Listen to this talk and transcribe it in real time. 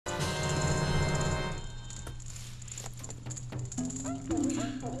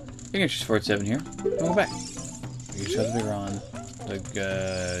Signature 47 here. Welcome back. You show the Bigoron.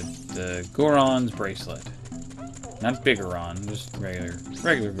 The Goron's bracelet. Not Bigoron, just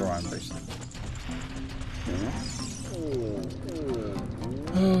regular Goron bracelet.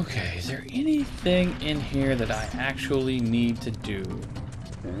 Okay, is there anything in here that I actually need to do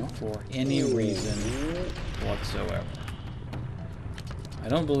for any reason whatsoever? I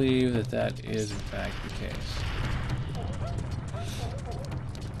don't believe that that is in fact the case.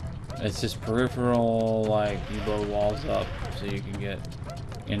 It's just peripheral, like you blow walls up so you can get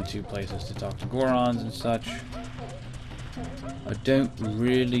into places to talk to Gorons and such. I don't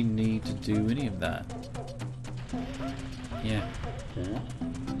really need to do any of that. Yeah.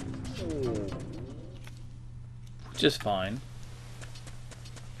 Which is fine.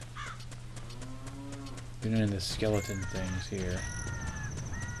 Getting into the skeleton things here.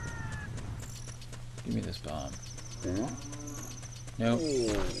 Give me this bomb. Nope.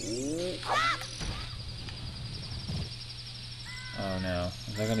 Oh no.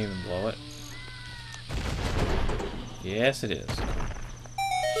 Is that gonna even blow it? Yes, it is.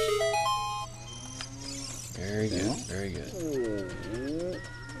 Very good, very good.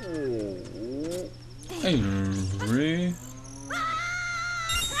 Hey,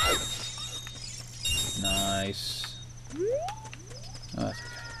 nice. Oh, that's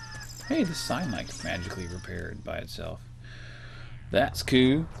okay. Hey, the sign like magically repaired by itself. That's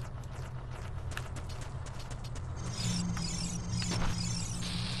cool.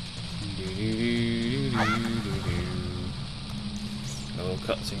 A little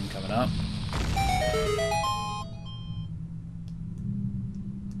cutscene coming up.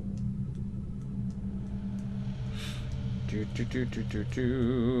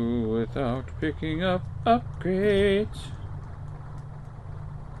 Without picking up upgrades.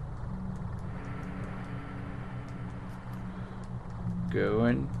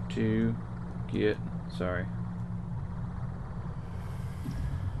 Going to get, sorry.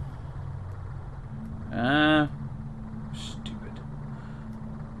 Stupid.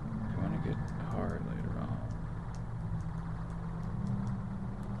 Going to get hard later on.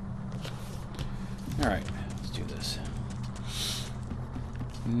 Alright, let's do this.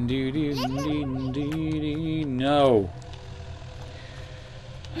 No.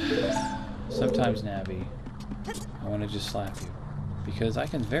 Sometimes, Navi, I want to just slap you. Because I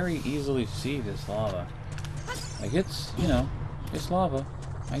can very easily see this lava. Like, it's, you know, it's lava.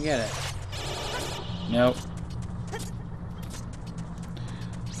 I get it. Nope.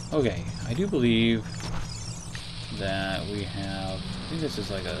 Okay, I do believe that we have... I think this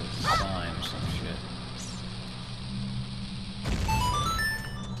is like a sign or some shit.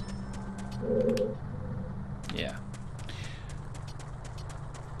 Yeah.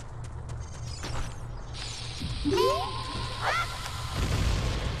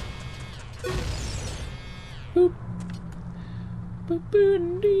 Boop. Boop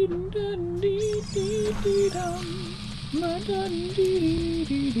boop dee dum dee dee dee dum. Ma dum dee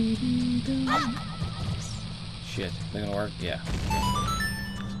dee dee dee dum. Shit, is that gonna work? Yeah.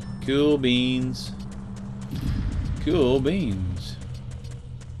 Cool beans. Cool beans.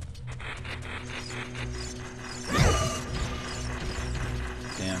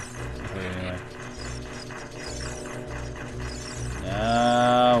 Damn. Okay, anyway.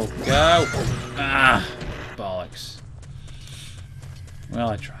 No, go! Ah! Bollocks. Well,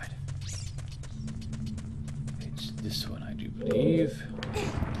 I tried. It's this one, I do believe. I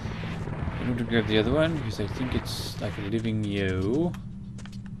don't want to grab the other one because I think it's like a living yo.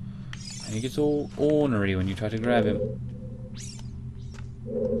 And he gets all ornery when you try to grab him.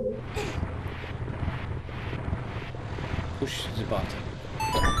 Push the button.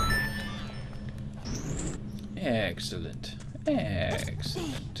 Excellent.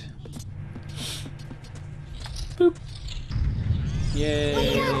 Excellent. Boop.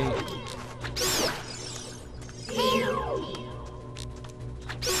 Yay.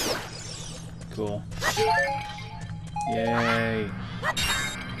 Cool. Yay.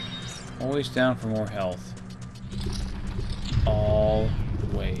 Always down for more health. Always.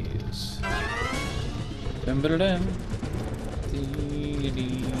 Dum -ba -dum.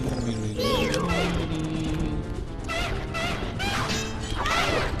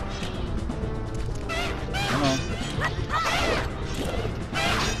 Come on.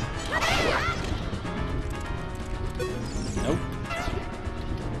 Nope.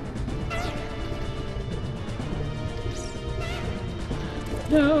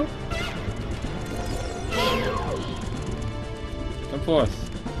 No. Come forth.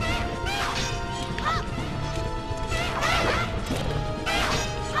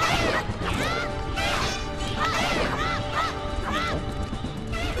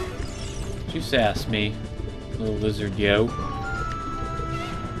 sass me, little lizard yo.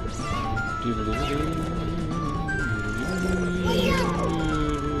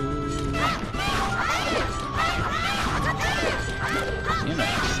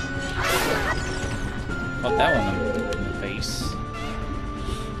 Caught that one in the face.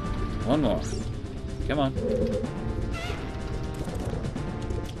 One more. Come on.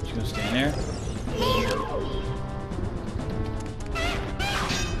 You gonna stand there?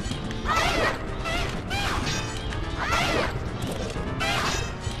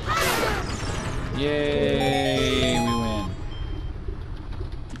 Yay! We win.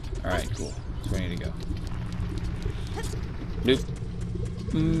 Alright, cool. That's where I need to go. Bloop.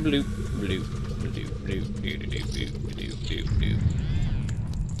 Bloop. Bloop. Bloop. Bloop. Bloop. Bloop. Bloop. Bloop. Bloop.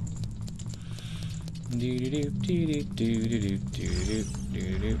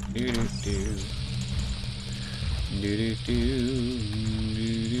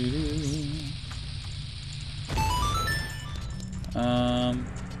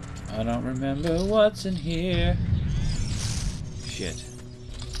 I don't remember what's in here. Shit.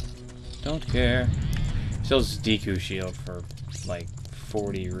 Don't care. Sells Deku shield for like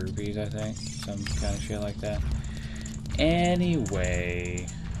 40 rupees, I think. Some kind of shit like that. Anyway,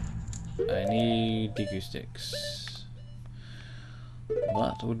 I need Deku sticks.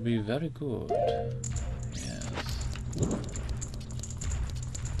 That would be very good. Yes.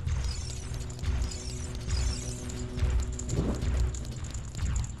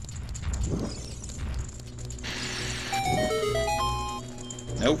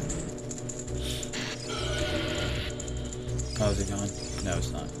 Nope. Oh, is it gone? No,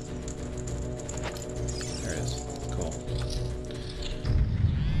 it's not. There it is. Cool.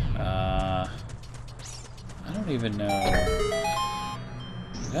 I don't even know.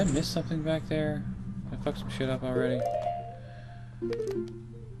 Did I miss something back there? Did I fuck some shit up already?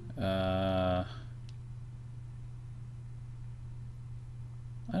 I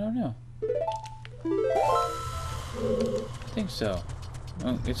don't know. I think so.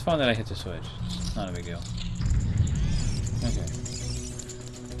 Well, it's fun that I hit the switch. It's not a big deal. Okay.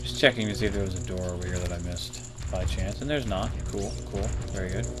 Just checking to see if there was a door over here that I missed by chance. And there's not. Cool, cool. Very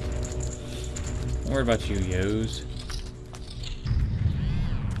good. Don't worry about you, yos.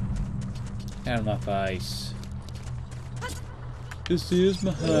 Had enough ice. This is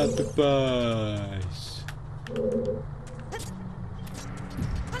my happy device.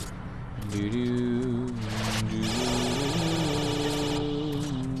 Doo-doo, doo-doo.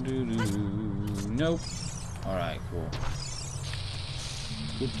 Nope. Alright, cool.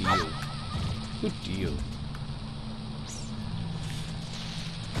 Good deal. Good deal.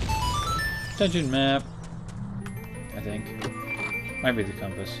 Dungeon map. I think. Might be the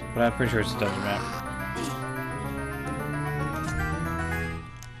compass, but I'm pretty sure it's a dungeon map.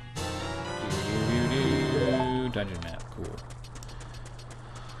 Dungeon map, cool.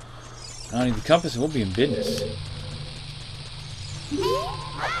 I don't need the compass and we'll be in business.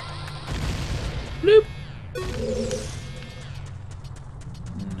 Bloop!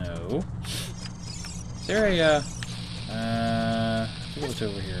 No. Is there a, I think what's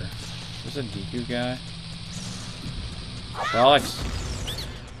over here? Is this a Deku guy? Alex!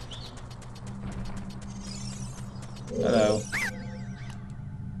 Hello.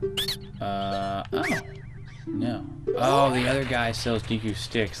 Oh. No. Oh, the other guy sells Deku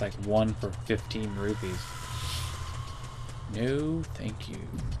sticks, like 1 for 15 rupees. No, thank you.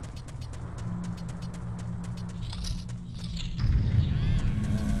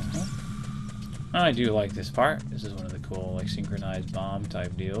 I do like this part. This is one of the cool, like, synchronized bomb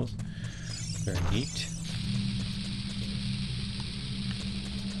type deals. Very neat.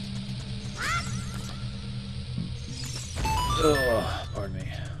 Ugh, pardon me.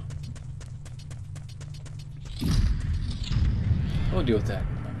 We'll deal with that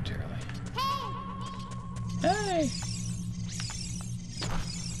momentarily. Hey!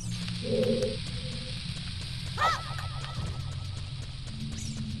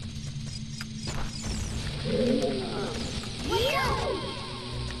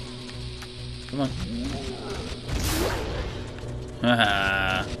 Come on.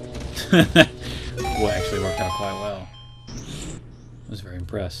 Haha. Well, actually worked out quite well. I was very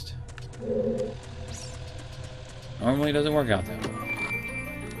impressed. Normally it doesn't work out that well.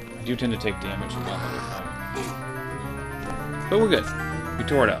 I do tend to take damage from that time. But we're good. We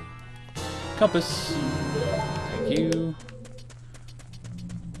tore it up. Compass. Thank you.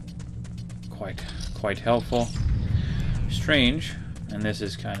 Quite helpful. Strange, and this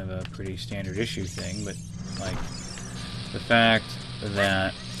is kind of a pretty standard issue thing, but like the fact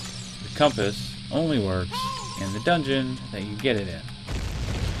that the compass only works in the dungeon that you get it in.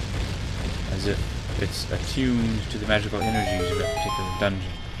 as if it's attuned to the magical energies of that particular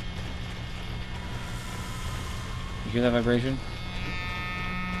dungeon. You hear that vibration?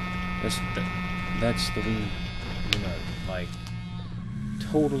 That's the like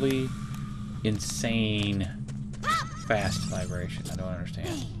totally insane fast vibration. I don't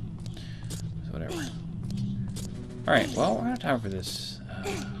understand. So whatever. All right. Well, we're out of time for this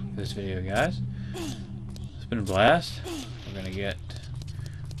video, guys. It's been a blast. We're gonna get.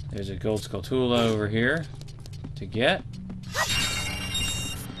 There's a gold skulltula over here to get.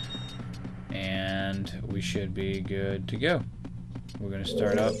 And we should be good to go. We're going to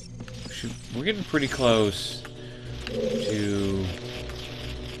start up. We're getting pretty close to...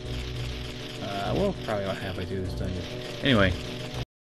 we're probably about halfway through this dungeon. Anyway,